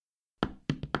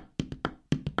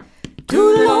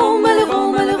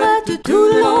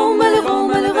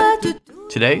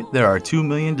Today, there are 2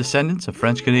 million descendants of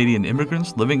French-Canadian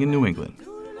immigrants living in New England.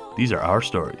 These are our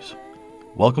stories.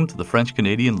 Welcome to the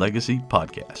French-Canadian Legacy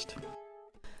Podcast.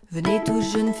 Venez tous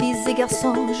jeunes filles et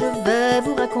garçons, je vais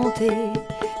vous raconter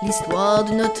l'histoire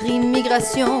de notre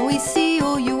immigration ici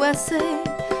au USA,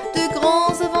 de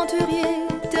grands aventuriers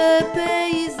de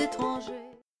pays étrangers.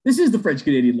 This is the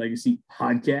French-Canadian Legacy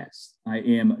Podcast. I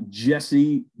am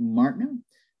Jesse Martin.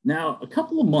 Now, a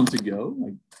couple of months ago,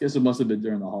 I guess it must have been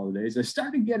during the holidays, I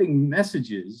started getting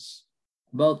messages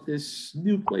about this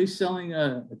new place selling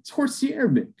a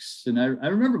tourtière mix. And I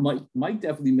remember Mike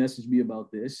definitely messaged me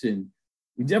about this, and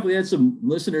we definitely had some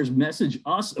listeners message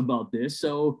us about this.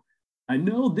 So I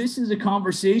know this is a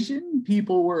conversation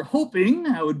people were hoping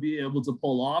I would be able to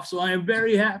pull off. So I am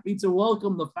very happy to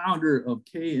welcome the founder of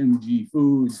KMG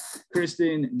Foods,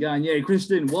 Kristen Gagne.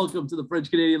 Kristen, welcome to the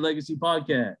French-Canadian Legacy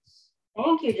Podcast.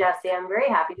 Thank you, Jesse. I'm very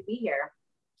happy to be here.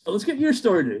 So let's get your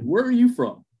story today. Where are you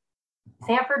from?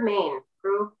 Sanford, Maine.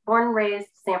 Born and raised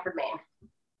Sanford, Maine.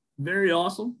 Very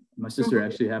awesome. My sister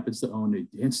actually happens to own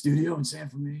a dance studio in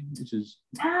Sanford, Maine, which is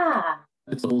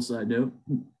that's a whole side note.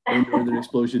 Northern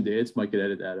Explosion Dance. Mike could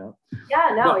edit that out.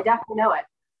 Yeah, no, I definitely know it.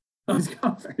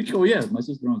 Very cool. Yeah, my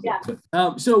sister owns it.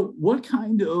 But, so what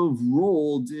kind of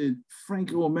role did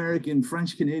Franco-American,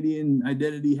 French-Canadian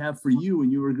identity have for you when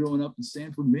you were growing up in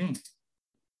Sanford, Maine?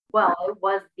 Well, it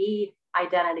was the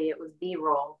identity. It was the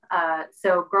role.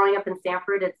 So growing up in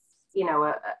Sanford, it's, you know,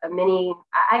 a mini,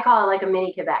 I call it like a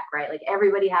mini Quebec, right? Like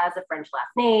everybody has a French last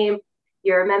name.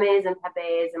 Your Memes and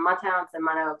Pepes and Montants and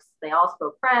Manox, they all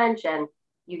spoke French, and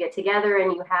you get together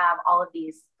and you have all of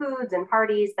these foods and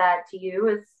parties that to you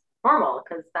is normal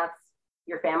because that's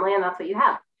your family and that's what you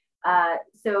have.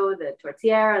 So the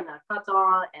tourtière and the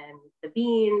croissant and the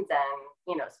beans and,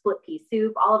 you know, split pea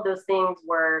soup, all of those things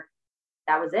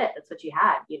that was it. That's what you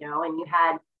had, you know, and you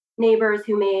had neighbors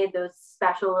who made those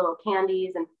special little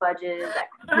candies and fudges at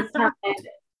Christmas time.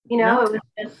 You know, it was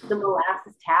just the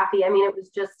molasses taffy. I mean, it was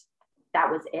just, that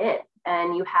was it.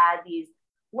 And you had these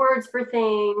words for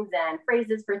things and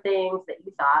phrases for things that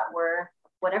you thought were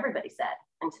what everybody said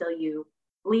until you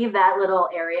leave that little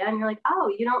area and you're like,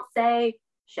 oh, you don't say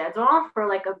chaudron for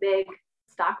like a big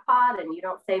stock pot, and you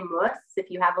don't say mousse if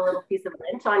you have a little piece of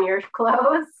lint on your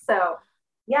clothes. So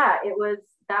yeah,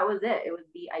 that was it. It was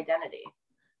the identity.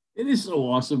 It is so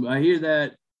awesome. I hear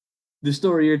that the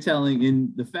story you're telling,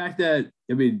 and the fact that,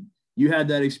 I mean, you had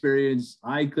that experience.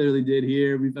 I clearly did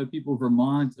here. We've had people in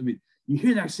Vermont. I mean, you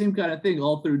hear that same kind of thing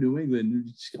all through New England. You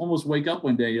just almost wake up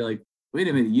one day, you're like, wait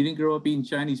a minute, you didn't grow up eating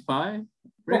Chinese pie?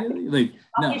 Really? Like,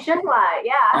 no. You should lie.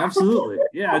 Yeah. Absolutely.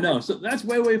 Yeah, no. So that's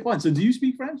way fun. So do you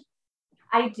speak French?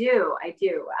 I do.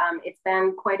 It's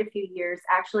been quite a few years.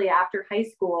 Actually, after high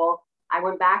school, I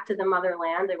went back to the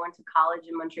motherland. I went to college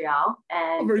in Montreal.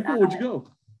 And very cool. Where'd you go?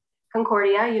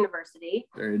 Concordia University.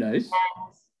 Very nice.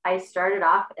 And I started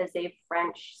off as a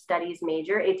French studies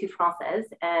major, études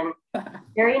françaises, and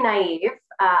very naive.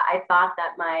 I thought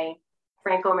that my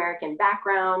Franco-American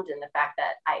background and the fact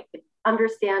that I could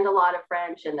understand a lot of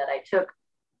French and that I took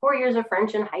 4 years of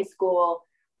French in high school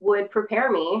would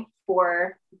prepare me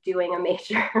for doing a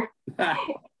major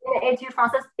in études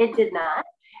françaises. It did not.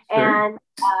 Sure. And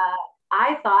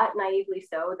I thought naively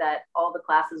so that all the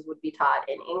classes would be taught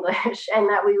in English and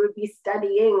that we would be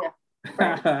studying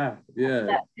French.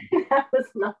 Yeah. That was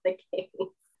not the case.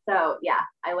 So yeah,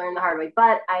 I learned the hard way,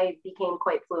 but I became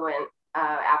quite fluent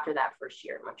after that first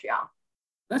year in Montreal.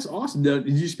 That's awesome. Did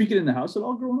you speak it in the house at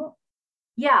all growing up?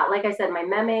 Yeah, like I said, my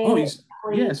meme.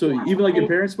 So even like your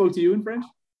parents spoke to you in French?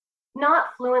 Not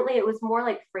fluently. It was more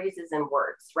like phrases and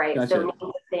words, right? Gotcha. So names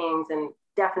of things and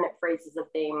definite phrases of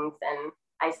things. And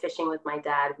ice fishing with my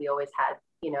dad, we always had,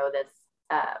 you know, this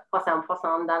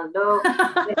poisson dans l'eau,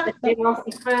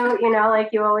 you know, like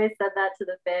you always said that to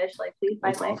the fish, like please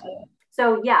bite my foot.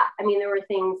 So yeah, I mean, there were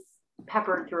things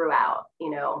peppered throughout, you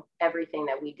know, everything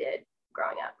that we did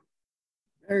growing up.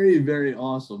 Very, very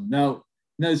awesome. Now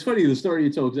it's funny, the story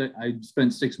you told, I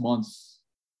spent 6 months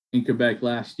in Quebec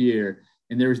last year,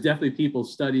 and there was definitely people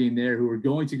studying there who were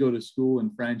going to go to school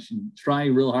in French and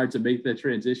trying real hard to make that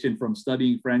transition from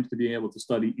studying French to being able to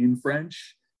study in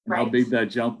French, and how big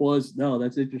that jump was. No,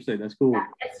 that's interesting. That's cool. Yeah,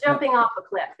 it's jumping off a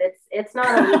cliff. It's not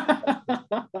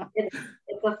a it's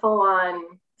a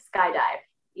full-on skydive.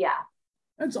 Yeah.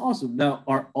 That's awesome. Now,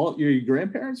 are all your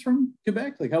grandparents from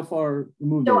Quebec? Like, how far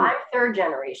removed? So I'm third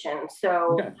generation.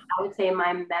 So okay. I would say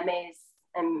my Memes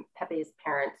and Pepe's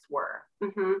parents were.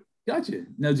 Mm-hmm. Gotcha.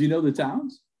 Now, do you know the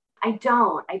towns? I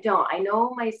don't. I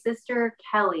know my sister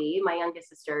Kelly, my youngest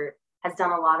sister, has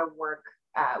done a lot of work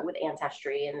with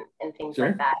ancestry and things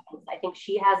like that. I think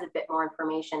she has a bit more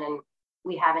information, and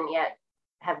we haven't yet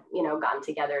have, gotten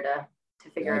together to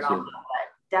figure it Gotcha. all out.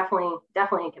 But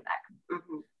definitely in Quebec.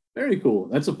 Mm-hmm. Very cool.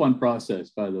 That's a fun process,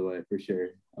 by the way, for sure.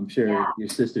 I'm sure your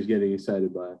sister's getting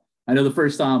excited by it. I know the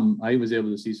first time I was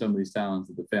able to see some of these towns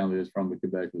that the family was from in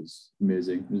Quebec was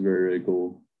amazing. It was very, very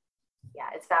cool. Yeah,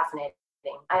 it's fascinating.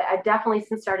 I definitely,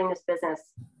 since starting this business,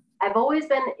 I've always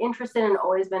been interested and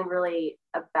always been really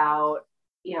about,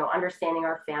 understanding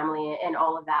our family and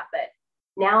all of that. But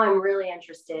now I'm really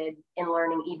interested in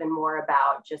learning even more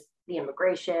about just the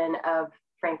immigration of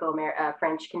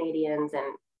French Canadians, and,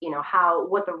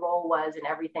 what the role was and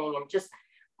everything. And just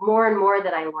more and more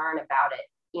that I learn about it,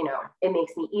 it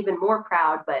makes me even more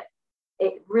proud. But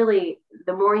it really,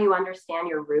 the more you understand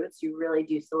your roots, you really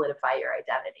do solidify your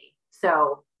identity.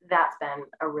 So that's been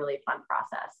a really fun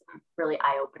process and really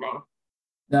eye-opening.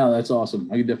 No, that's awesome.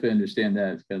 I can definitely understand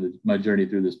that. It's kind of my journey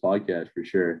through this podcast for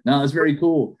sure. No, that's very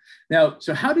cool. Now,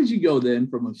 so how did you go then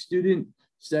from a student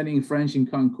studying French in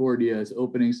Concordia to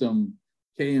opening some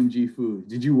KMG Food?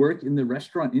 Did you work in the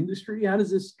restaurant industry? How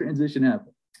does this transition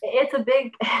happen? It's a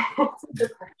big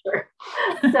pressure.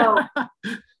 So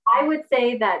I would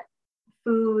say that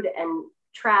food and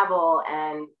travel,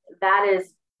 and that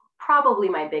is probably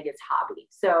my biggest hobby.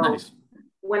 So Nice.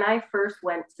 When I first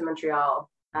went to Montreal,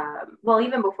 well,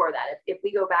 even before that, if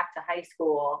we go back to high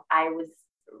school, I was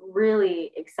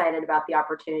really excited about the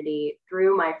opportunity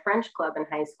through my French club in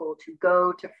high school to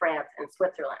go to France and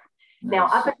Switzerland. Nice. Now,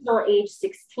 up until age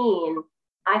 16,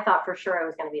 I thought for sure I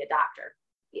was going to be a doctor.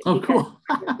 Oh, cool.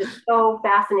 I was just so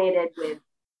fascinated with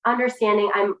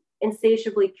understanding. I'm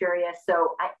insatiably curious.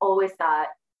 So I always thought,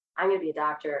 I'm going to be a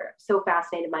doctor. So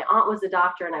fascinated. My aunt was a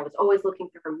doctor, and I was always looking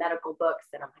through her medical books.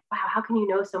 And I'm like, wow, how can you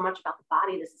know so much about the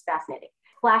body? This is fascinating.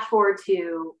 Flash forward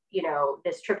to,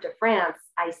 this trip to France.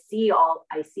 I eat all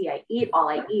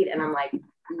I eat. And I'm like,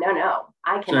 no,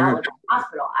 I cannot live in a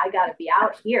hospital. I got to be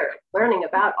out here learning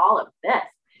about all of this.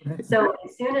 Right. So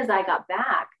as soon as I got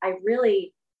back, I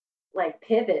really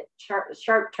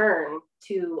sharp turn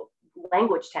to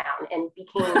Language Town and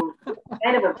became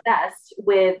kind of obsessed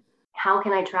with, how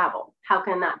can I travel? How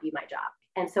can that be my job?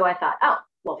 And so I thought,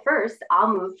 well, first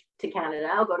I'll move to Canada.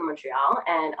 I'll go to Montreal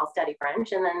and I'll study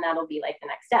French, and then that'll be like the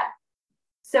next step.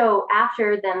 So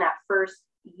after then that first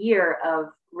year of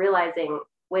realizing,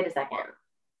 wait a second,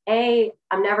 A,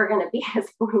 I'm never going to be as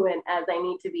fluent as I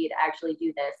need to be to actually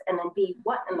do this. And then B,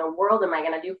 what in the world am I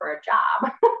going to do for a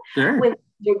job with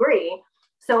a degree?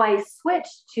 So I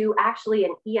switched to actually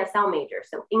an ESL major,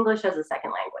 so English as a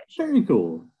second language. Very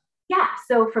cool. Yeah.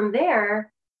 So from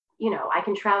there, I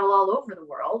can travel all over the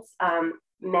world.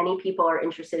 Many people are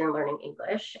interested in learning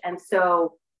English. And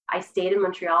so I stayed in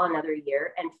Montreal another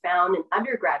year and found an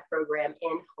undergrad program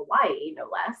in Hawaii, no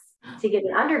less, to get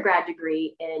an undergrad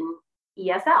degree in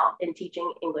ESL, in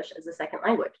teaching English as a second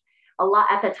language.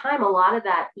 At the time, a lot of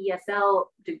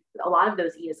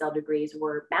those ESL degrees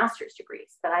were master's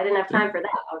degrees, but I didn't have time for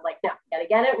that. I was like, no, we got to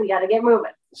get it. We got to get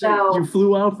moving. So you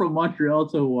flew out from Montreal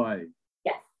to Hawaii.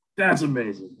 Yes. That's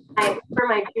amazing. For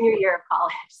my junior year of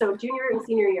college. So junior and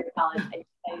senior year of college,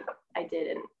 I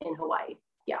did in Hawaii.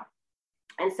 Yeah.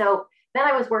 And so then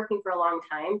I was working for a long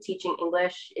time teaching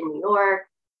English in New York.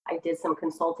 I did some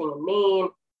consulting in Maine.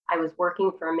 I was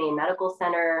working for a Maine Medical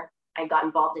Center. I got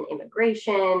involved in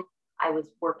immigration. I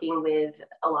was working with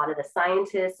a lot of the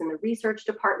scientists in the research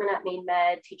department at Maine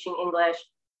Med, teaching English.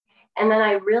 And then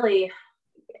I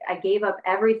gave up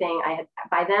everything.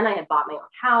 By then I had bought my own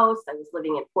house. I was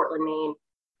living in Portland, Maine.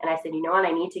 And I said, you know what?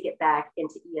 I need to get back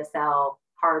into ESL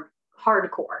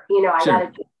hardcore. I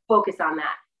got to focus on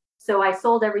that. So I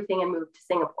sold everything and moved to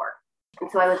Singapore. And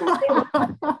so I was in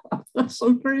Singapore. That's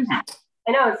so crazy.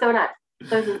 I know, it's so nuts.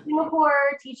 So I was in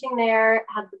Singapore teaching there,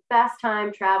 had the best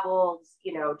time, traveled,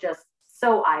 just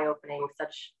so eye-opening,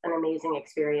 such an amazing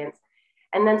experience.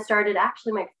 And then started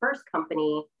actually my first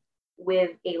company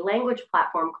with a language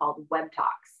platform called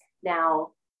WebTalks.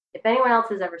 Now, if anyone else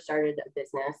has ever started a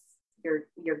business,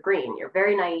 you're green. You're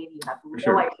very naive. You have no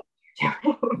idea what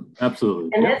you're doing.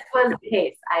 Absolutely. And this was the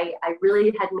case. I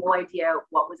really had no idea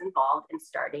what was involved in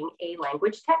starting a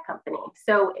language tech company.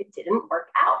 So it didn't work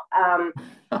out.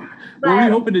 What were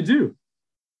you hoping to do?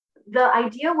 The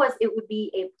idea was it would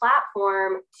be a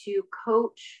platform to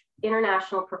coach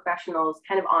international professionals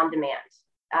kind of on demand.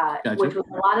 Gotcha. Which was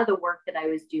a lot of the work that I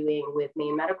was doing with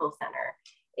Maine Medical Center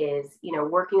is,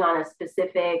 working on a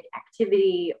specific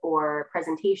activity or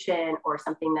presentation or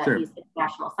something that these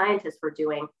international scientists were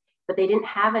doing, but they didn't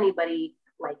have anybody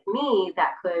like me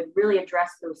that could really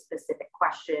address those specific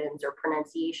questions or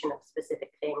pronunciation of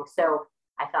specific things. So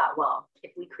I thought, well,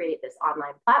 if we create this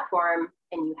online platform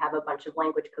and you have a bunch of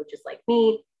language coaches like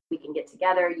me, we can get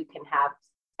together,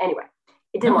 anyway.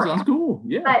 it didn't work Sounds out. cool.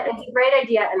 Yeah. But it's a great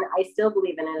idea, and I still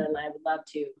believe in it, and I would love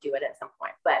to do it at some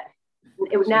point. But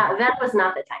that was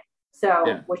not the time.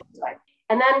 So, which is fine.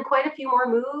 And then quite a few more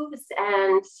moves.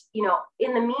 And,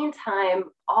 in the meantime,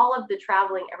 all of the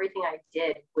traveling, everything I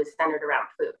did was centered around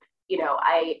food.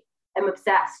 I am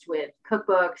obsessed with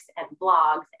cookbooks and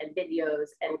blogs and videos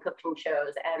and cooking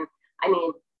shows. And I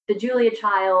mean, the Julia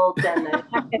Childs and the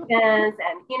Chef Kittens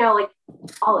and,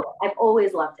 all of it. I've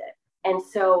always loved it. And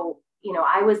so,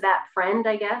 I was that friend,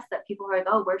 I guess, that people are like,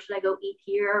 oh, where should I go eat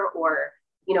here? Or,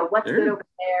 what's good over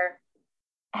there?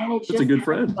 And it's just a good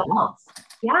friend.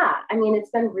 Yeah. I mean, it's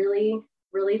been really,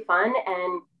 really fun.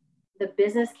 And the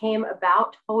business came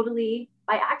about totally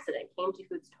by accident. K&G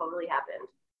Foods totally happened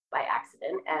by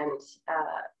accident. And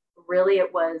really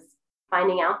it was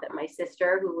finding out that my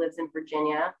sister, who lives in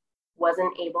Virginia,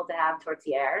 wasn't able to have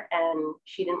tourtière, and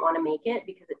she didn't want to make it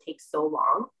because it takes so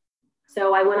long.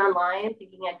 So I went online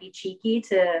thinking I'd be cheeky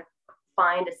to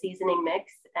find a seasoning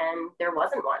mix, and there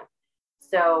wasn't one.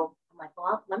 So I'm like,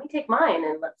 well, let me take mine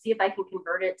and let's see if I can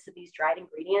convert it to these dried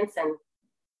ingredients. And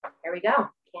there we go.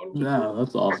 Wow,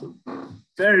 that's awesome.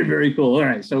 Very, very cool. All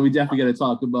right. So we definitely got to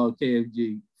talk about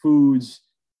KFG Foods,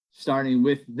 starting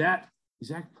with that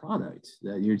exact product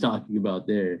that you're talking about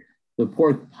there, the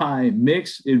pork pie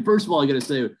mix. And first of all, I got to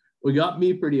say, what got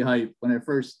me pretty hyped when I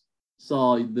first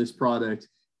saw this product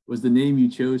was the name you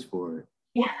chose for it.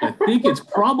 Yeah. I think it's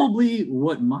probably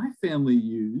what my family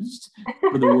used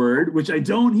for the word, which I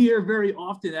don't hear very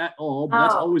often at all, but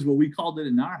that's always what we called it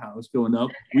in our house growing up.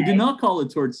 Okay. We did not call it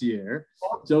tourtière.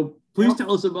 So please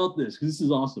tell us about this, because this is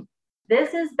awesome.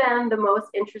 This has been the most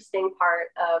interesting part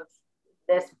of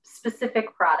this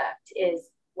specific product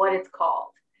is what it's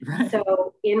called. Right.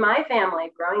 So in my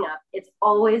family growing up, it's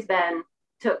always been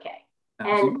Tokay.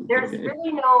 And there's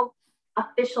really no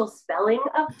official spelling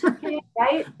of Tokay,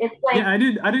 right? It's like, yeah, I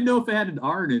didn't know if it had an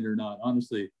R in it or not,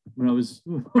 honestly, when I was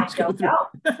I don't know.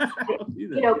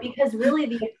 Because really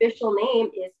the official name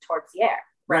is tourtière,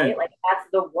 right? Like that's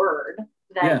the word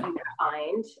that you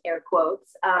find, air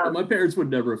quotes. My parents would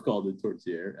never have called it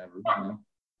tourtière ever. Never.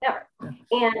 Yeah.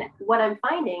 And what I'm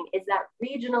finding is that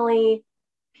regionally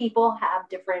people have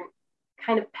different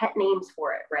kind of pet names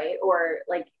for it, right? Or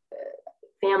like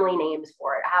family names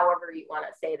for it, however you want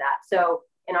to say that. So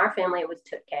in our family, it was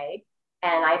Tokay.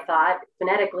 And I thought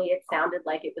phonetically, it sounded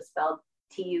like it was spelled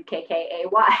Tukkay.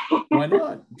 Why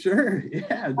not? Sure.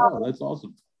 Yeah, no, that's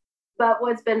awesome. But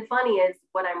what's been funny is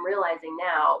what I'm realizing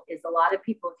now is a lot of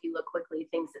people, if you look quickly,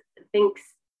 thinks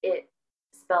it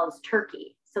spells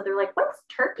turkey. So they're like, what's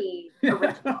turkey?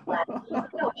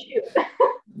 Oh, shoot.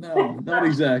 No, not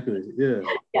exactly. Yeah.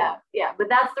 Yeah. But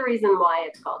that's the reason why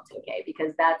it's called Tokay,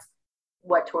 because that's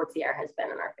what tourtière has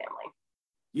been in our family.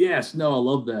 Yes. No, I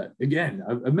love that. Again,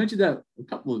 I've mentioned that a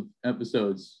couple of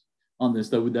episodes on this,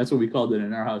 though. That's what we called it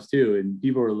in our house too. And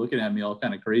people were looking at me all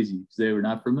kind of crazy because they were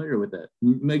not familiar with that.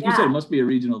 Like you said, it must be a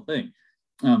regional thing.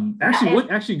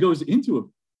 What actually goes into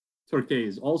a Tokay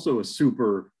is also a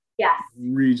super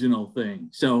regional thing.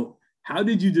 So how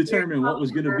did you determine what was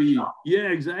going to be? Yeah,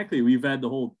 exactly. We've had the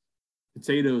whole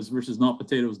potatoes versus not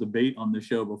potatoes debate on the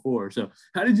show before. So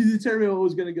how did you determine what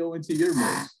was going to go into your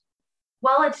mix?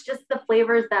 Well, it's just the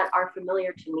flavors that are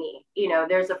familiar to me.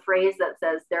 There's a phrase that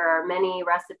says there are many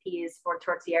recipes for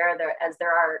tourtière as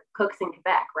there are cooks in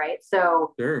Quebec, right?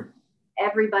 So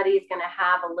everybody's going to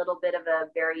have a little bit of a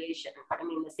variation. I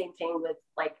mean, the same thing with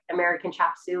like American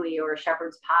chop suey or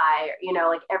shepherd's pie,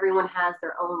 like everyone has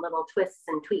their own little twists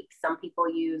and tweaks. Some people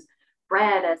use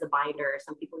bread as a binder.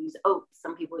 Some people use oats.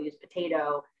 Some people use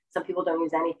potato. Some people don't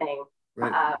use anything.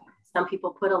 Right. Some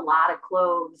people put a lot of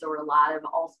cloves or a lot of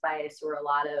allspice or a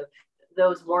lot of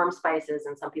those warm spices,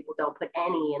 and some people don't put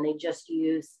any, and they just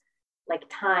use like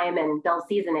thyme and bell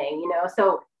seasoning,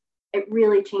 So it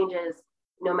really changes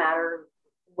no matter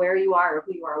where you are or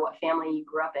who you are, what family you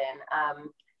grew up in.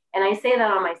 And I say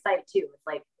that on my site too. It's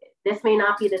like, this may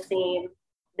not be the same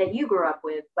that you grew up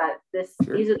with, but these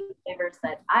are the flavors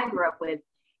that I grew up with.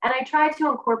 And I try to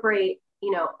incorporate,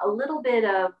 a little bit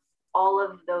of all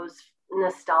of those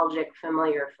nostalgic,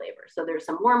 familiar flavors. So there's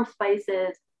some warm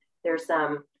spices, there's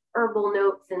some herbal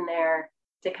notes in there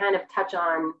to kind of touch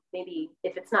on maybe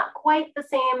if it's not quite the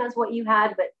same as what you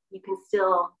had, but you can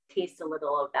still taste a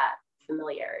little of that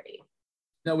familiarity.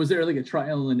 Now, was there like a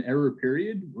trial and error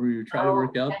period where you were trying to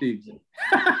work out the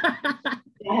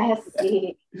Yes,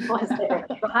 was there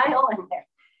a trial and error?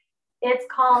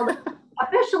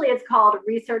 Officially it's called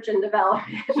research and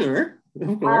development. Sure,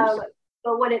 of course.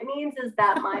 But what it means is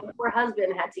that my poor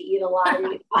husband had to eat a lot of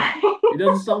meat pie. He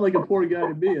doesn't sound like a poor guy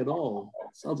to me at all.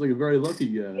 Sounds like a very lucky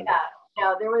guy. Yeah,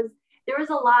 no, there was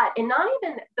a lot, and not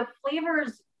even the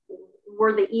flavors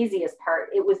were the easiest part.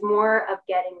 It was more of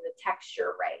getting the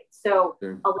texture right. So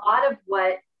a lot of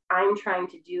what I'm trying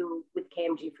to do with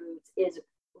KMG Foods is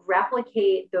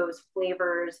replicate those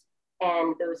flavors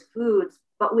and those foods,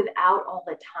 but without all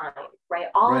the time, right?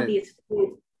 All of these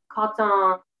foods,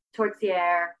 coton,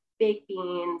 tourtière, baked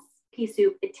beans, pea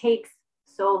soup, it takes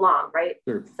so long, right?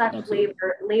 Such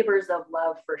labors of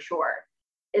love for sure.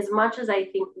 As much as I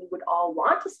think we would all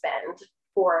want to spend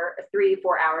for 3-4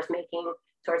 hours making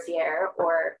tourtière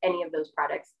or any of those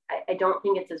products, I don't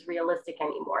think it's as realistic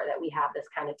anymore that we have this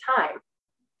kind of time.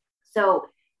 So,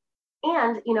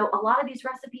 and, you know, a lot of these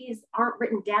recipes aren't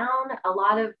written down. A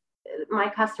lot of my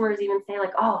customers even say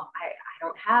like, oh, I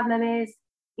don't have memes.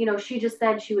 You know, she just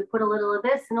said she would put a little of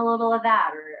this and a little of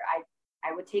that, or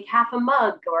I would take half a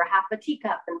mug or half a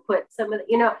teacup and put some of the,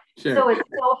 you know, so it's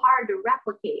so hard to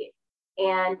replicate.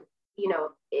 And, you know,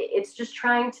 it's just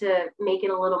trying to make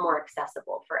it a little more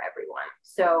accessible for everyone.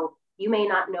 So you may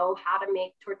not know how to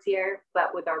make tourtière,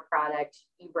 but with our product,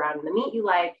 you brown the meat you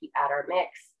like, you add our mix,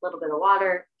 a little bit of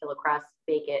water, fill a crust,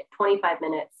 bake it, 25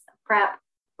 minutes prep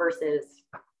versus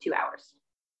 2 hours.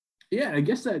 Yeah, I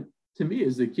guess that to me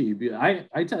is the key.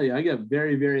 I tell you, I got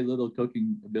very, very little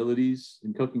cooking abilities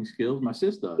and cooking skills. My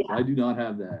sis does. Yeah. I do not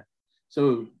have that.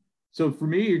 So for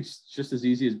me, it's just as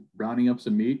easy as browning up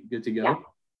some meat, good to go. Yeah.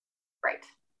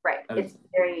 Right. It's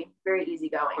very, very easy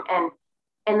going.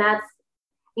 And that's,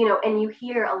 you know, and you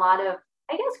hear a lot of,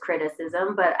 I guess,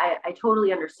 criticism, but I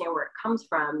totally understand where it comes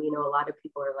from. You know, a lot of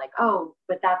people are like, oh,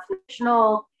 but that's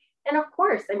traditional. And of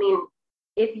course, I mean,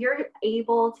 if you're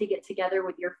able to get together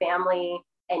with your family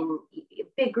and a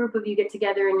big group of you get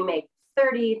together and you make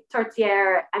 30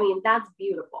 tourtière, I mean, that's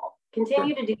beautiful.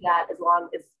 Continue to do that as long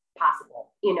as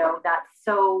possible. You know, that's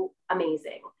so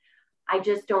amazing. I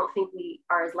just don't think we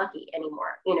are as lucky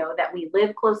anymore, you know, that we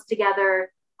live close together.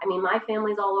 I mean, my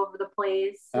family's all over the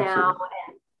place now,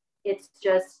 and it's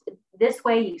just this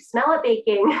way you smell it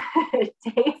baking. It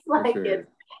tastes like it's,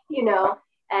 you know,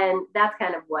 and that's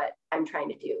kind of what I'm trying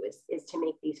to do is to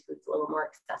make these foods a little more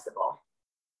accessible.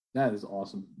 That is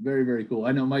awesome. Very, very cool.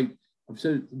 I know I've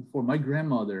said it before, my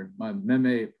grandmother, my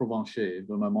meme Provençale,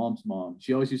 but my mom's mom,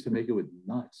 she always used to make it with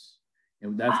nuts.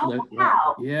 And that's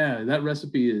that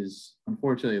recipe is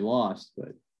unfortunately lost,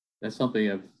 but that's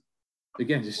something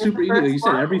again, just super easy. Like you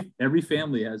said, every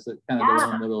family has that kind of their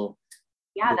own little.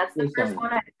 Yeah, that's the first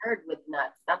one I've heard with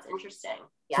nuts. That's interesting.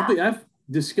 Yeah. Something I've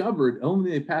discovered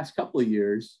only the past couple of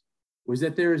years was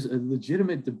that there's a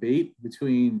legitimate debate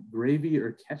between gravy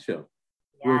or ketchup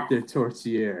with the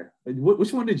tourtière.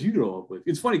 Which one did you grow up with?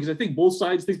 It's funny because I think both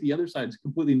sides think the other side is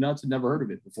completely nuts and never heard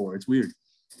of it before. It's weird.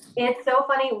 It's so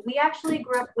funny. We actually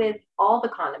grew up with all the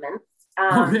condiments.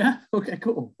 Oh, yeah? Okay,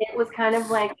 cool. It was kind of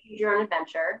like choose your own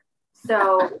adventure.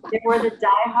 So there were the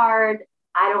diehard,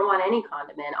 I don't want any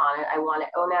condiment on it. I want it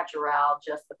au naturel,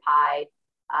 just the pie.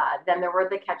 Then there were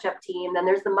the ketchup team. Then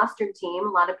there's the mustard team.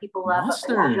 A lot of people love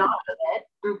mustard. It.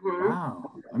 Mm-hmm.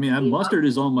 Wow. I mean, mustard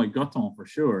is on my gâteau for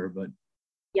sure, but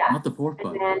not the pork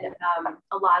pie. And then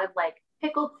a lot of like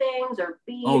pickled things or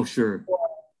beef. Oh, sure. Or,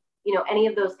 you know, any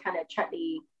of those kind of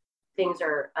chutney things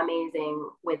are amazing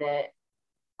with it.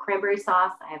 Cranberry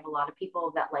sauce. I have a lot of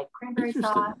people that like cranberry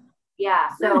sauce. Yeah.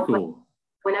 So cool.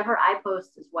 Whenever I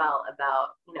post as well about,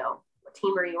 you know, what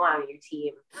team are you on your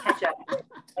team, ketchup.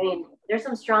 I mean, there's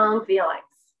some strong feelings.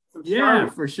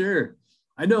 For sure.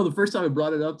 I know the first time I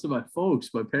brought it up to my folks,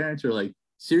 my parents are like,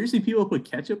 seriously, people put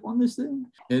ketchup on this thing?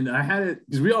 And I had it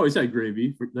because we always had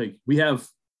gravy.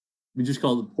 We just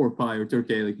call it pork pie or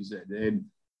turkey, like you said. And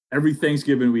every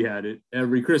Thanksgiving we had it.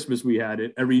 Every Christmas we had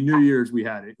it. Every New Year's we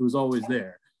had it. It was always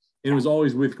there. It was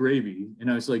always with gravy.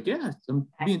 And I was like, yeah, I'm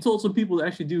being told some people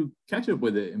actually do ketchup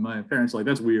with it. And my parents are like,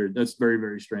 that's weird. That's very,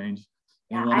 very strange.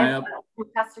 And when I have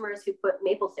customers who put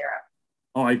maple syrup.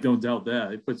 Oh, I don't doubt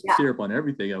that. They put some syrup on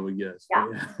everything, I would guess.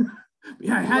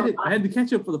 Yeah. I had the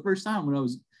ketchup for the first time when I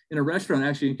was in a restaurant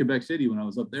actually in Quebec City when I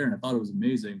was up there, and I thought it was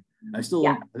amazing. I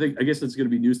guess it's going to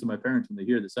be news to my parents when they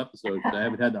hear this episode because I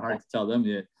haven't had the heart to tell them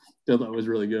yet. Still thought it was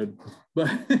really good. But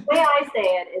the way I say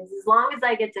it is, as long as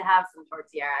I get to have some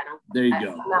tourtière,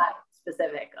 I'm not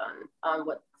specific on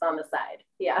what's on the side.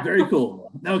 Yeah. Very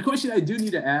cool. Now, a question I do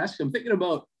need to ask. I'm thinking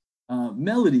about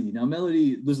Melody. Now,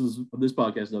 Melody, this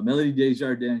podcast though. Melody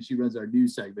Desjardins. She runs our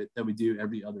news segment that we do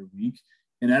every other week.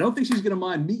 And I don't think she's going to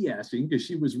mind me asking because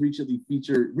she was recently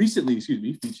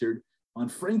featured on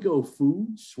Franco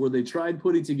Foods, where they tried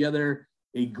putting together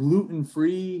a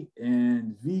gluten-free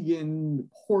and vegan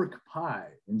pork pie.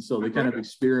 And so they kind of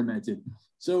experimented.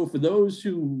 So for those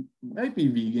who might be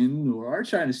vegan or are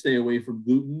trying to stay away from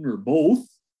gluten or both,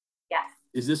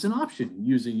 is this an option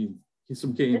using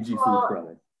some KMG food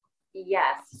product?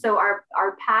 Yes. So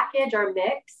our package, our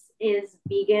mix is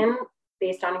vegan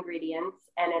based on ingredients,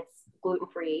 and it's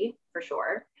gluten-free for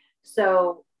sure.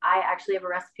 So I actually have a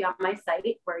recipe on my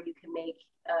site where you can make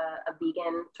a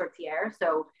vegan tortilla.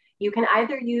 So you can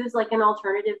either use like an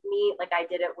alternative meat, like I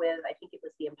did it with, I think it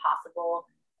was the Impossible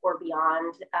or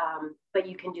Beyond, but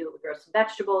you can do it with roasted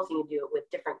vegetables. You can do it with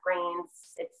different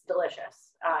grains. It's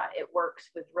delicious. It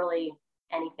works with really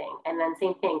anything. And then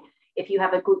same thing, if you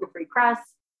have a gluten-free crust,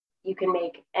 you can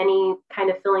make any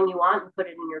kind of filling you want and put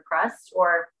it in your crust.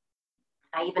 Or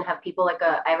I even have people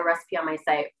I have a recipe on my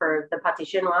site for the pâté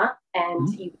chinois, and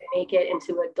you can make it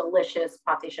into a delicious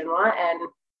pâté chinois and,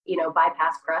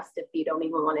 bypass crust if you don't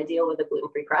even want to deal with a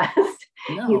gluten-free crust.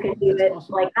 No, you can do it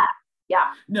awesome. Like that.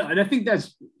 Yeah. No, and I think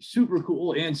that's super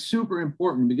cool and super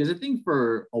important, because I think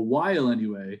for a while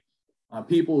anyway,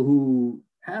 people who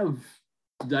have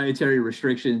dietary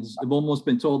restrictions have almost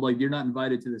been told, like, you're not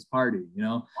invited to this party.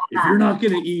 If you're not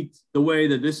going to eat the way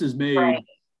that this is made, right.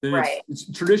 Then it's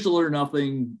traditional or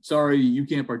nothing. Sorry, you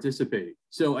can't participate.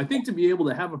 So I think to be able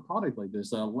to have a product like this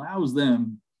that allows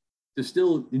them to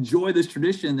still enjoy this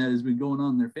tradition that has been going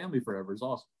on in their family forever is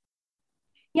awesome.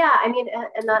 Yeah, I mean,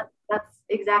 and that's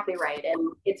exactly right.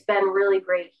 And it's been really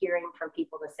great hearing from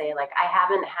people to say, like, I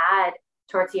haven't had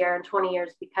tortilla in 20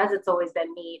 years because it's always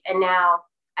been meat. And now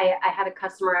I had a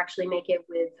customer actually make it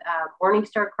with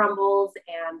Morningstar crumbles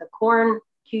and the corn,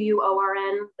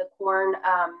 QUORN, the corn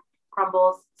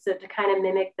crumbles. So to kind of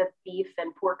mimic the beef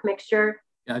and pork mixture,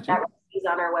 gotcha. That recipe's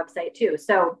on our website too.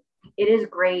 So it is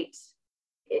great.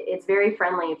 It's very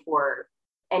friendly for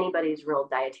anybody's real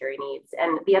dietary needs.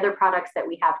 And the other products that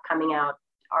we have coming out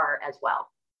are as well.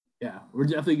 Yeah, we're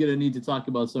definitely going to need to talk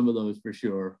about some of those for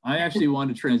sure. I actually want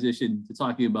to transition to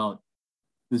talking about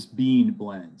this bean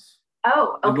blends.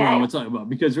 Oh, okay. I want to talk about,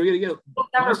 because we're going to get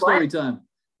my story time.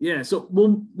 Yeah, so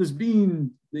this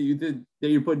bean that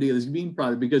you're putting together, this bean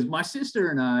product, because my sister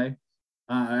and I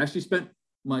actually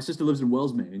my sister lives in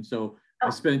Wells, Maine, so I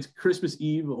spent Christmas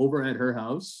Eve over at her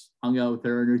house, hung out with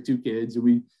her and her two kids, and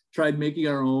we tried making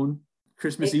our own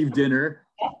Christmas Eve dinner.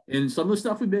 And some of the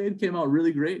stuff we made came out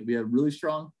really great. We had really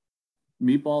strong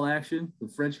meatball action. The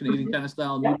French Canadian kind of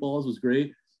style meatballs was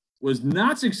great. Was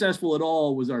not successful at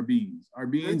all was our beans. Our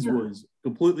beans was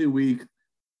completely weak,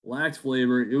 lacked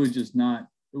flavor. It was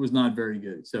not very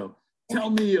good. So tell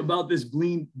me about this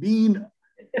bean blend,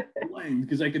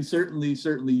 because I can certainly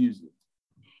use it.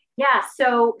 Yeah,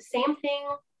 so same thing,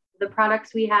 the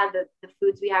products we had, the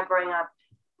foods we had growing up.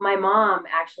 My mom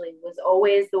actually was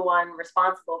always the one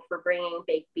responsible for bringing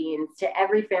baked beans to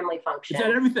every family function. It's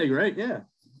at everything, right? Yeah.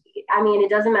 I mean, it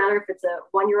doesn't matter if it's a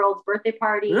 1-year-old's birthday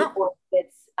party or if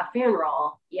it's a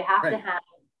funeral. You have to have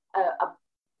a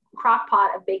crock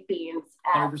pot of baked beans.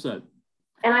 100%.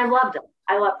 And I loved them.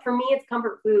 For me, it's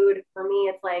comfort food. For me,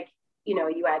 it's like, you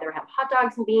either have hot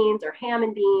dogs and beans or ham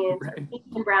and beans, or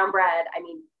beans and brown bread. I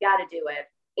mean, you got to do it.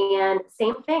 And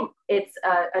same thing. It's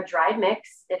a dried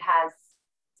mix. It has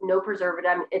no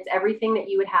preservative. It's everything that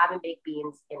you would have in baked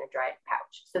beans in a dried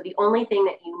pouch. So the only thing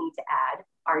that you need to add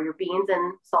are your beans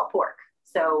and salt pork.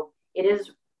 So it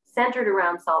is centered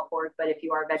around salt pork, but if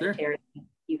you are a vegetarian,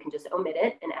 you can just omit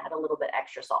it and add a little bit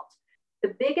extra salt.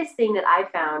 The biggest thing that I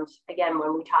found, again,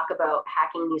 when we talk about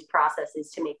hacking these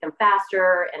processes to make them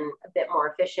faster and a bit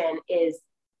more efficient, is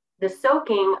the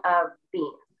soaking of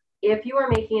beans. If you are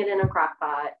making it in a crock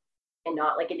pot and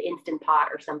not like an instant pot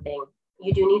or something,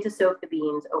 you do need to soak the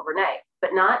beans overnight,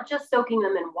 but not just soaking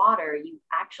them in water. You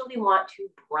actually want to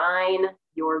brine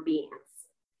your beans.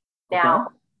 Now,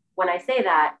 when I say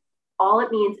that, all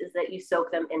it means is that you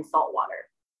soak them in salt water.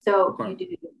 So you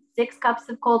do 6 cups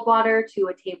of cold water to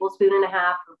a tablespoon and a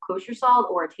half of kosher salt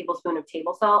or a tablespoon of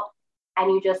table salt,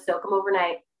 and you just soak them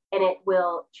overnight, and it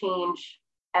will change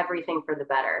everything for the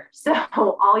better. So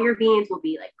all your beans will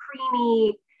be like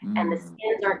creamy, and the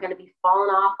skins aren't going to be falling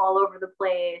off all over the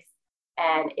place.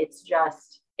 And it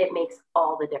makes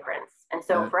all the difference. And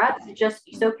so for us,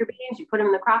 you soak your beans, you put them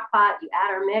in the crock pot, you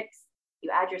add our mix,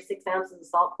 you add your 6 ounces of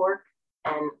salt pork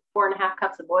and 4.5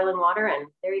 cups of boiling water, and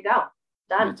there you go.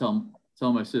 Done. Yeah,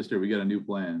 tell my sister we got a new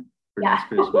plan for next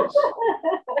Christmas.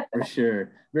 For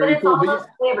sure. Very but it's all those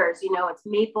flavors, it's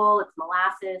maple, it's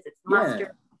molasses, it's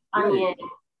mustard, onion.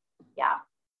 Yeah.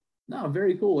 No,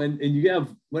 very cool. And you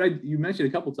have you mentioned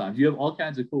a couple times, you have all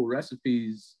kinds of cool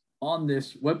recipes on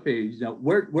this webpage. Now,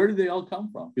 where do they all come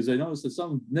from? Because I noticed that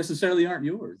some necessarily aren't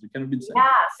yours. They've kind of been sent. Yeah,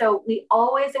 so we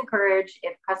always encourage,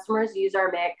 if customers use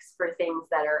our mix for things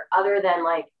that are other than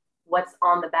like what's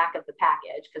on the back of the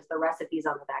package, because the recipe's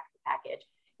on the back of the package.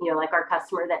 Like our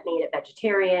customer that made it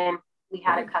vegetarian. We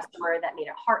had a customer that made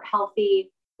it heart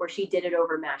healthy, where she did it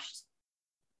over mashed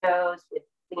potatoes with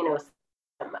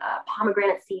some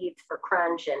pomegranate seeds for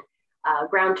crunch, and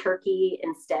ground turkey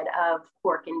instead of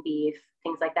pork and beef,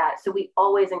 things like that. So we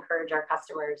always encourage our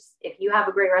customers, if you have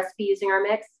a great recipe using our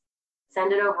mix,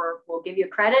 send it over. We'll give you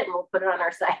credit and we'll put it on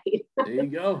our site. There you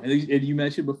go. And you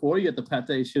mentioned before, you got the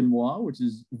pâté chinois, which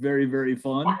is very, very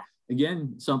fun. Yeah.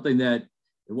 Again, something that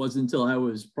it wasn't until I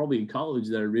was probably in college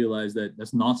that I realized that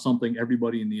that's not something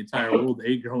everybody in the entire world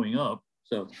ate growing up.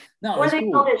 So no, or they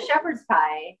called it shepherd's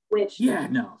pie, which for me,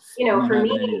 not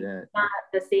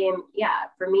the same. Yeah,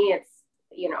 for me, it's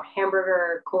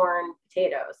hamburger, corn,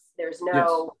 potatoes. There's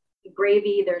no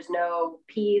gravy. There's no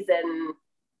peas and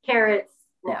carrots.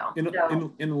 No,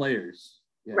 in layers.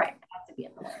 Yeah. Right, it has to be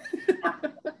in the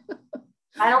layers.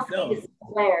 I don't see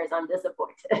layers. I'm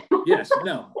disappointed. Yes,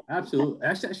 no, absolutely.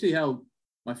 That's actually how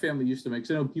my family used to make.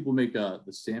 So I know people make the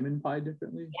salmon pie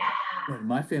differently. Yeah. But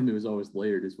my family was always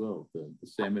layered as well. The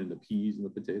salmon and the peas and the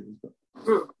potatoes. But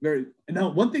very. And now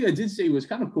one thing I did say was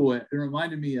kind of cool. It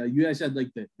reminded me. You guys had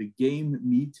like the game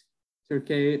meat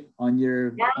turkey on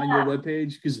your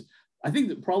webpage, because I think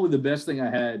that probably the best thing I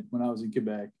had when I was in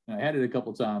Quebec, and I had it a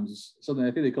couple times, is something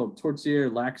I think they called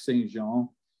Tourtière Lac Saint-Jean,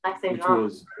 which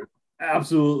was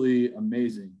absolutely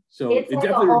amazing. So it like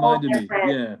definitely reminded me.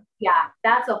 Yeah,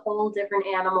 that's a whole different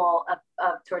animal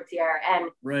of tourtière. And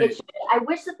I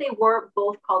wish that they weren't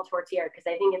both called tourtière, because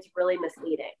I think it's really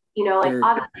misleading.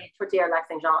 Obviously Tourtière Lac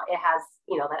Saint-Jean, it has,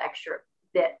 that extra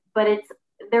bit, but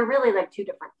they're really like two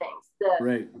different things.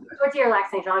 The Tourtière Lac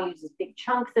Saint-Jean uses big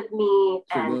chunks of meat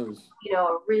and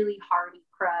a really hearty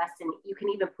crust, and you can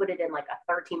even put it in like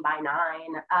a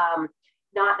 13x9,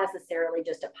 not necessarily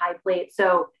just a pie plate.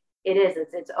 So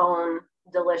it's its own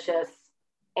delicious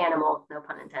animal, no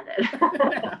pun intended.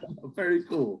 Very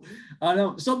cool.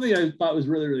 Now, something I thought was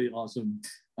really, really awesome.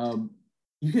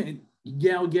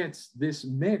 Gal gets this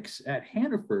mix at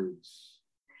Hannaford's.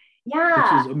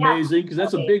 Yeah, which is amazing, because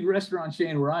that's a big restaurant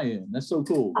chain where I am. That's so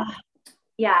cool.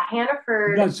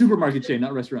 Hannaford. Not supermarket chain,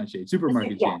 not restaurant chain.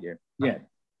 Supermarket chain here.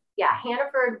 Yeah,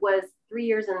 Hannaford was 3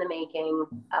 years in the making.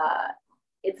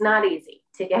 It's not easy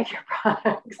to get your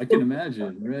products. I can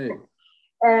imagine, right?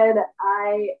 And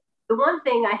the one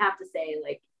thing I have to say,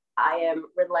 like, I am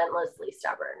relentlessly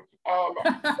stubborn, and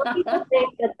some people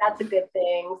think that that's a good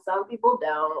thing. Some people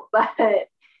don't, but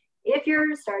if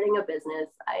you're starting a business,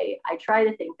 I try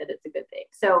to think that it's a good thing.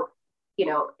 So,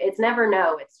 it's never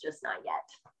no, it's just not yet.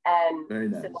 And very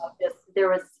nice.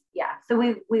 So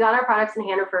we got our products in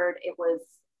Hannaford. It was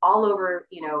all over,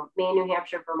 Maine, New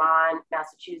Hampshire, Vermont,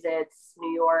 Massachusetts,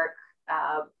 New York,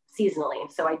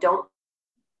 seasonally. So I don't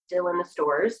still in the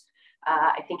stores.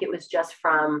 I think it was just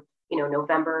from,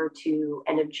 November to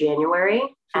end of January.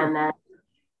 Sure. And then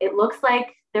it looks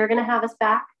like they're going to have us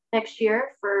back next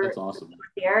year for That's awesome.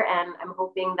 Year, and I'm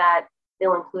hoping that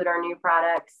they'll include our new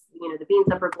products. The bean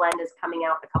supper blend is coming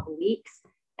out in a couple weeks,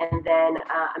 and then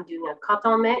I'm doing a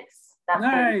coton mix. That's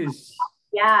nice.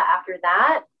 After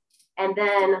that, and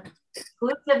then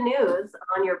exclusive news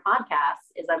on your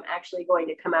podcast is I'm actually going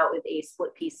to come out with a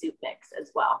split pea soup mix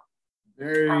as well.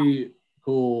 Very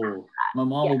cool. My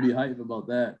mom will be hyped about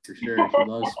that for sure. She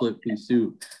loves split pea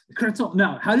soup.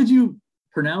 Now, how did you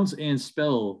pronounce and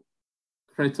spell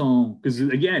creton? Because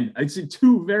again, I see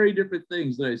two very different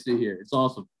things that I see here. It's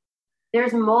awesome.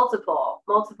 There's multiple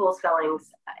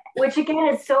spellings, which again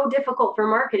is so difficult for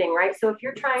marketing, right? So if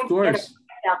you're trying to get it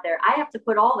out there, I have to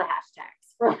put all the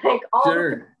hashtags for like all the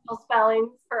potential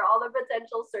spellings for all the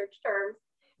potential search terms.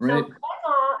 Right. So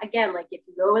creton, again, like if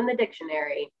you go in the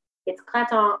dictionary, it's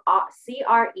creton,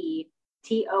 Creton's.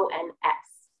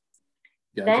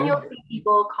 Gotcha. Then you'll see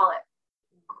people call it,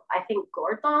 I think,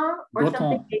 Gorton or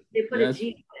something. They put a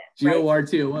G in it.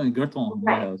 Gorton, Gorton.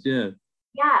 Right. Yeah.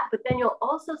 Yeah, but then you'll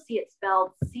also see it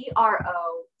spelled Crotons,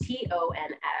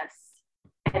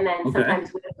 and then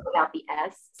sometimes without the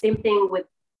S. Same thing with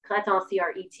Creton,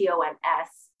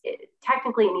 Cretons.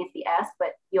 Technically, it needs the S,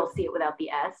 but you'll see it without the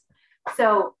S.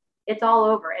 So it's all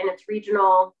over, and it's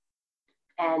regional.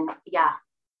 And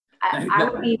I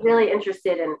would be really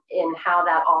interested in how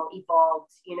that all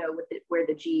evolved. With where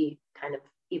the G kind of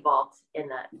evolved in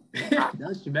that.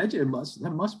 Imagine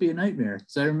that must be a nightmare.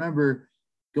 So I remember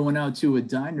going out to a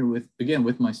diner with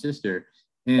my sister,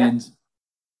 and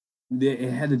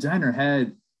the diner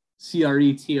had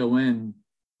Creton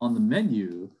on the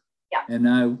menu. Yeah. And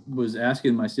I was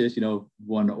asking my sis,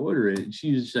 want to order it, and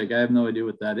she was just like, I have no idea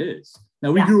what that is.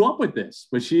 Now we grew up with this,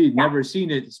 but she'd never seen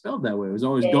it spelled that way. It was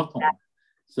always Gorton.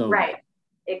 So right,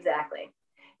 exactly.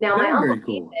 Now my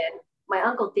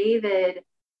uncle David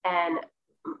and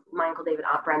my Uncle David,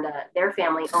 Aunt Brenda, their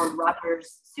family owned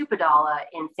Rogers Soupadala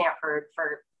in Sanford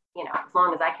for as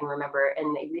long as I can remember,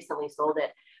 and they recently sold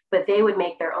it, but they would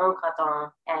make their own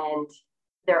croton and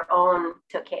their own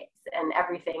toquets and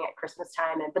everything at Christmas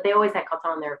time. But they always had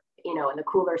croton in their, in the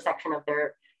cooler section of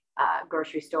their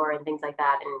grocery store and things like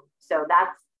that. And so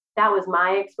that was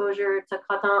my exposure to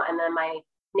croton. And then my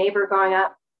neighbor growing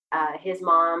up, his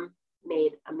mom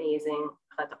made amazing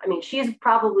croton. I mean, she's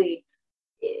probably,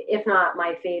 if not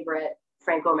my favorite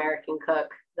Franco-American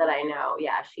cook that I know.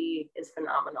 Yeah, she is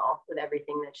phenomenal with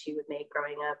everything that she would make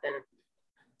growing up. And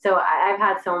so I've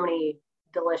had so many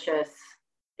delicious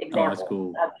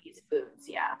examples of these foods.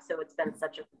 Yeah, so it's been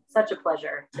such a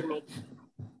pleasure to make.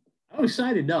 I'm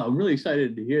excited. No, I'm really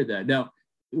excited to hear that. Now,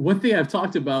 one thing I've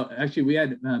talked about, actually, we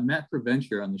had Matt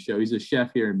Provencher on the show. He's a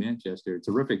chef here in Manchester,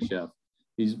 terrific chef.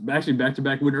 He's actually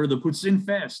back-to-back winner of the Poutine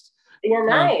Fest. Yeah,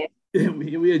 nice.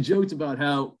 We had joked about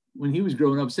how when he was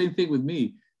growing up, same thing with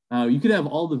me. You could have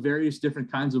all the various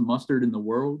different kinds of mustard in the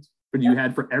world, but you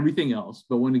had for everything else.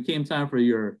 But when it came time for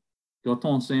your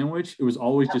gratin sandwich, it was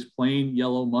always just plain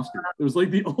yellow mustard. It was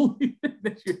like the only thing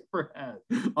that you ever had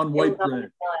on white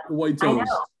bread, white toast. I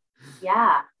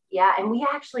know. Yeah. And we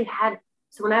actually had,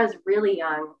 so when I was really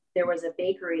young, there was a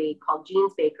bakery called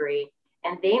Jean's Bakery,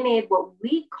 and they made what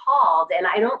we called, and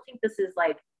I don't think this is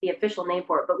like the official name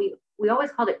for it, but we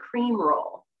always called it cream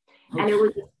roll. Okay. And it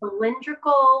was a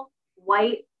cylindrical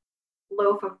white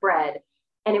loaf of bread,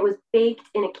 and it was baked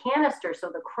in a canister,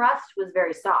 so the crust was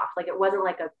very soft. Like, it wasn't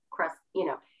like a crust, and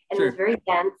It was very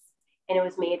dense, and it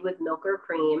was made with milk or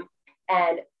cream.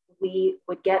 And we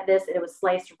would get this, and it was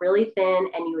sliced really thin,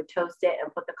 and you would toast it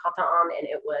and put the croton on, and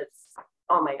it was,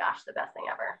 oh my gosh, the best thing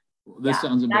ever. This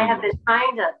sounds amazing. I have been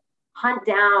trying to hunt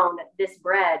down this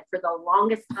bread for the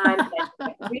longest time.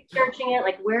 Like, researching it,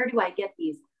 like, where do I get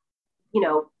these,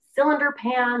 cylinder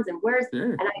pans, and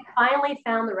and I finally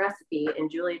found the recipe in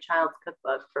Julia Child's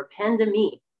cookbook for pain de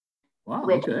mie. Wow,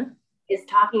 which is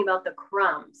talking about the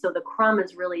crumb. So the crumb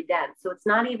is really dense. So it's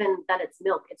not even that it's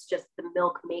milk, it's just the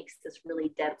milk makes this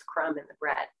really dense crumb in the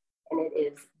bread, and it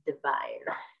is divine.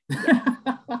 Yeah.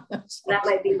 That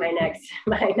might be my next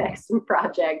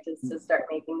project, is to start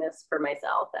making this for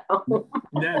myself at home.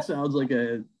 That sounds like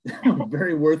a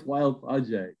very worthwhile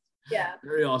project. Yeah.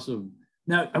 Very awesome.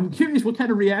 Now, I'm curious what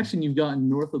kind of reaction you've gotten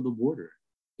north of the border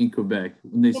in Quebec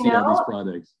when they see all these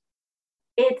products.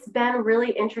 It's been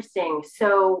really interesting.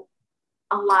 So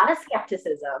a lot of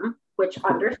skepticism, which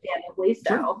understandably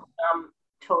so,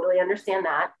 totally understand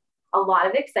that. A lot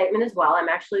of excitement as well. I'm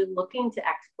actually looking to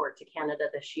export to Canada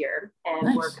this year,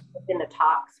 and we're in the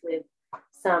talks with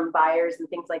some buyers and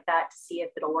things like that to see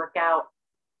if it'll work out.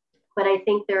 But I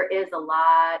think there is a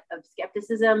lot of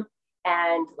skepticism,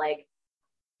 and like,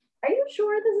 are you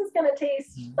sure this is going to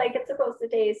taste like it's supposed to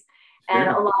taste? And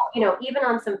a lot, even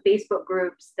on some Facebook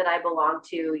groups that I belong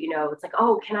to, it's like,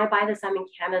 oh, can I buy this? I'm in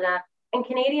Canada. And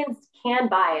Canadians can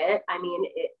buy it. I mean,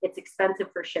 it's expensive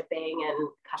for shipping and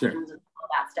customs and all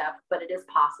that stuff, but it is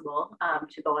possible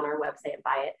to go on our website and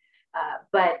buy it.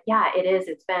 But yeah, it is.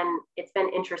 It's been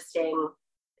interesting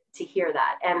to hear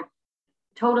that, and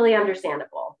totally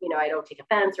understandable. I don't take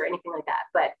offense or anything like that.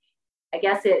 But I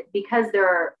guess because there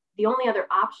are the only other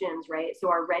options, right? So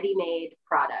our ready-made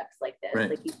products like this,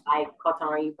 like you buy croton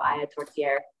or you buy a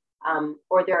tourtière,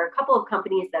 or there are a couple of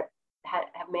companies that have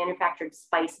manufactured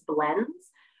spice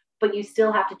blends, but you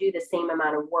still have to do the same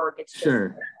amount of work. It's just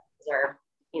they're,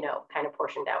 kind of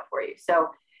portioned out for you. So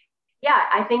yeah,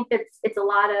 I think it's a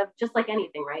lot of, just like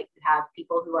anything, right? You have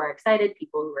people who are excited,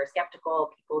 people who are skeptical,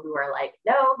 people who are like,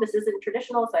 no, this isn't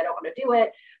traditional, so I don't want to do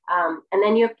it. And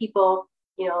then you have people,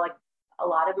 like a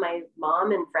lot of my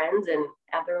mom and friends and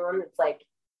everyone that's like,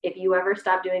 if you ever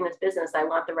stop doing this business, I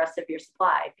want the rest of your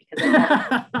supply, because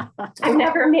I'm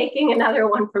never making another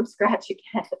one from scratch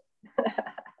again.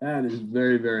 That is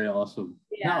very, very awesome.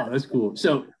 Yeah, no, that's cool.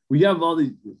 So we have all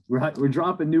these, we're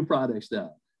dropping new products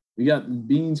now. We got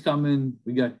beans coming.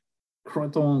 We got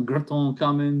gratin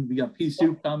coming. We got pea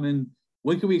soup coming.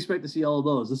 When can we expect to see all of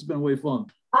those? This has been way fun.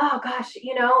 Oh gosh,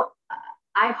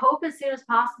 I hope as soon as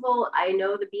possible. I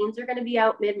know the beans are going to be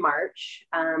out mid-March.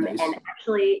 Nice. And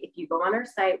actually, if you go on our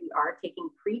site, we are taking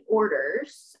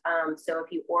pre-orders. So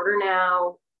if you order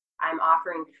now, I'm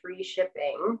offering free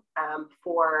shipping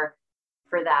for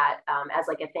that as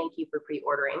like a thank you for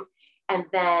pre-ordering. And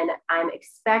then I'm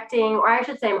expecting, or I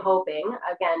should say I'm hoping,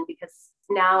 again, because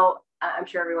now I'm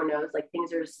sure everyone knows, like,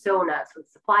 things are so nuts with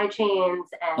supply chains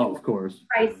and of course,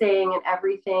 pricing and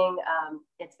everything.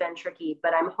 It's been tricky,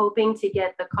 but I'm hoping to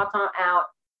get the croton out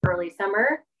early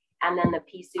summer and then the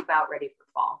pea soup out ready for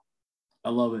fall. I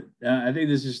love it. I think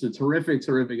this is just a terrific,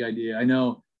 terrific idea. I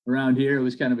know around here it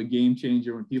was kind of a game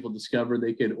changer when people discovered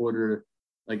they could order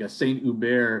like a Saint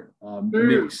Hubert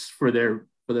mix for their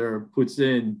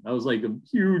poutine. That was like a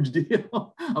huge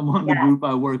deal among the group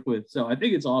I work with. So I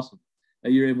think it's awesome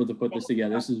that you're able to put this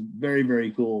together. This is very,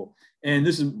 very cool. And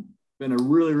this has been a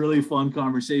really, really fun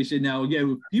conversation. Now, again,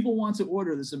 if people want to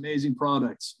order this amazing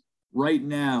products right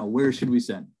now, where should we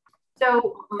send?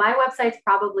 So my website's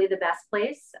probably the best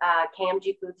place,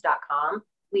 kmgfoods.com.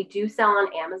 We do sell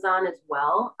on Amazon as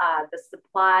well. The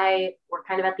supply, we're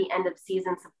kind of at the end of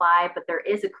season supply, but there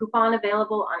is a coupon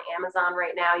available on Amazon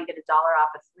right now. You get $1 off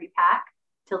a 3-pack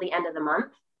till the end of the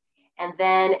month. And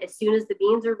then as soon as the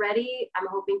beans are ready, I'm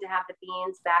hoping to have the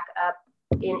beans back up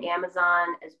in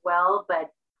Amazon as well.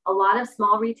 But a lot of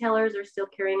small retailers are still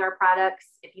carrying our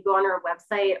products. If you go on our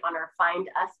website, on our Find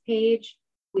Us page,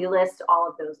 we list all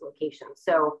of those locations.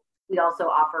 So we also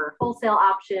offer wholesale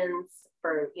options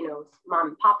for, mom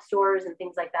and pop stores and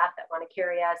things like that want to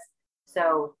carry us.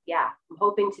 So yeah, I'm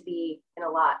hoping to be in a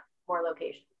lot more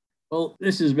locations. Well,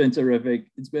 this has been terrific.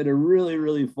 It's been a really,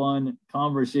 really fun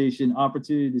conversation,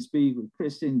 opportunity to speak with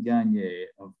Kristen Gagne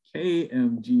of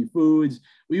KMG Foods.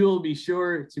 We will be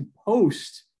sure to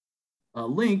post a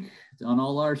link on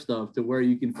all our stuff to where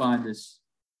you can find this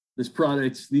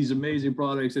product, these amazing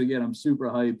products. And again, I'm super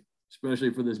hyped,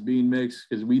 especially for this bean mix,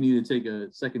 because we need to take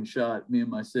a second shot, me and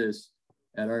my sis,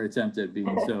 at our attempt at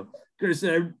beans. So, Kristen,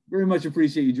 I very much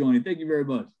appreciate you joining. Thank you very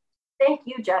much. Thank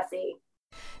you, Jesse.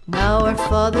 Now our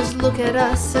fathers look at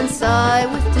us and sigh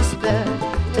with despair,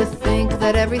 to think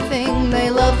that everything they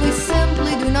love we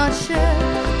simply do not share.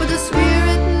 But the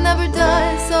spirit never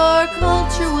dies, our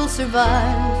culture will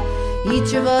survive.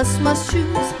 Each of us must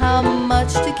choose how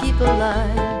much to keep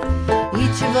alive.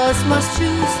 Each of us must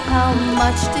choose how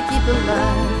much to keep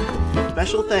alive.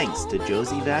 Special thanks to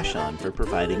Josie Vachon for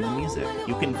providing the music.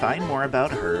 You can find more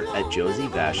about her at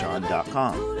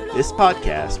josievachon.com. This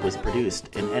podcast was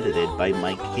produced and edited by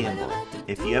Mike Campbell.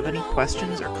 If you have any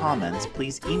questions or comments,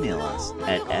 please email us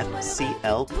at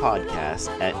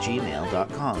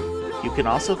fclpodcast@gmail.com. You can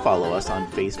also follow us on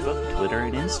Facebook, Twitter,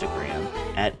 and Instagram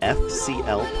at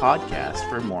FCL Podcast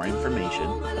for more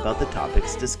information about the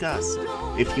topics discussed.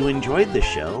 If you enjoyed the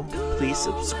show, please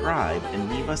subscribe and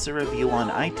leave us a review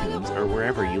on iTunes or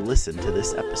wherever you listen to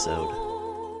this episode.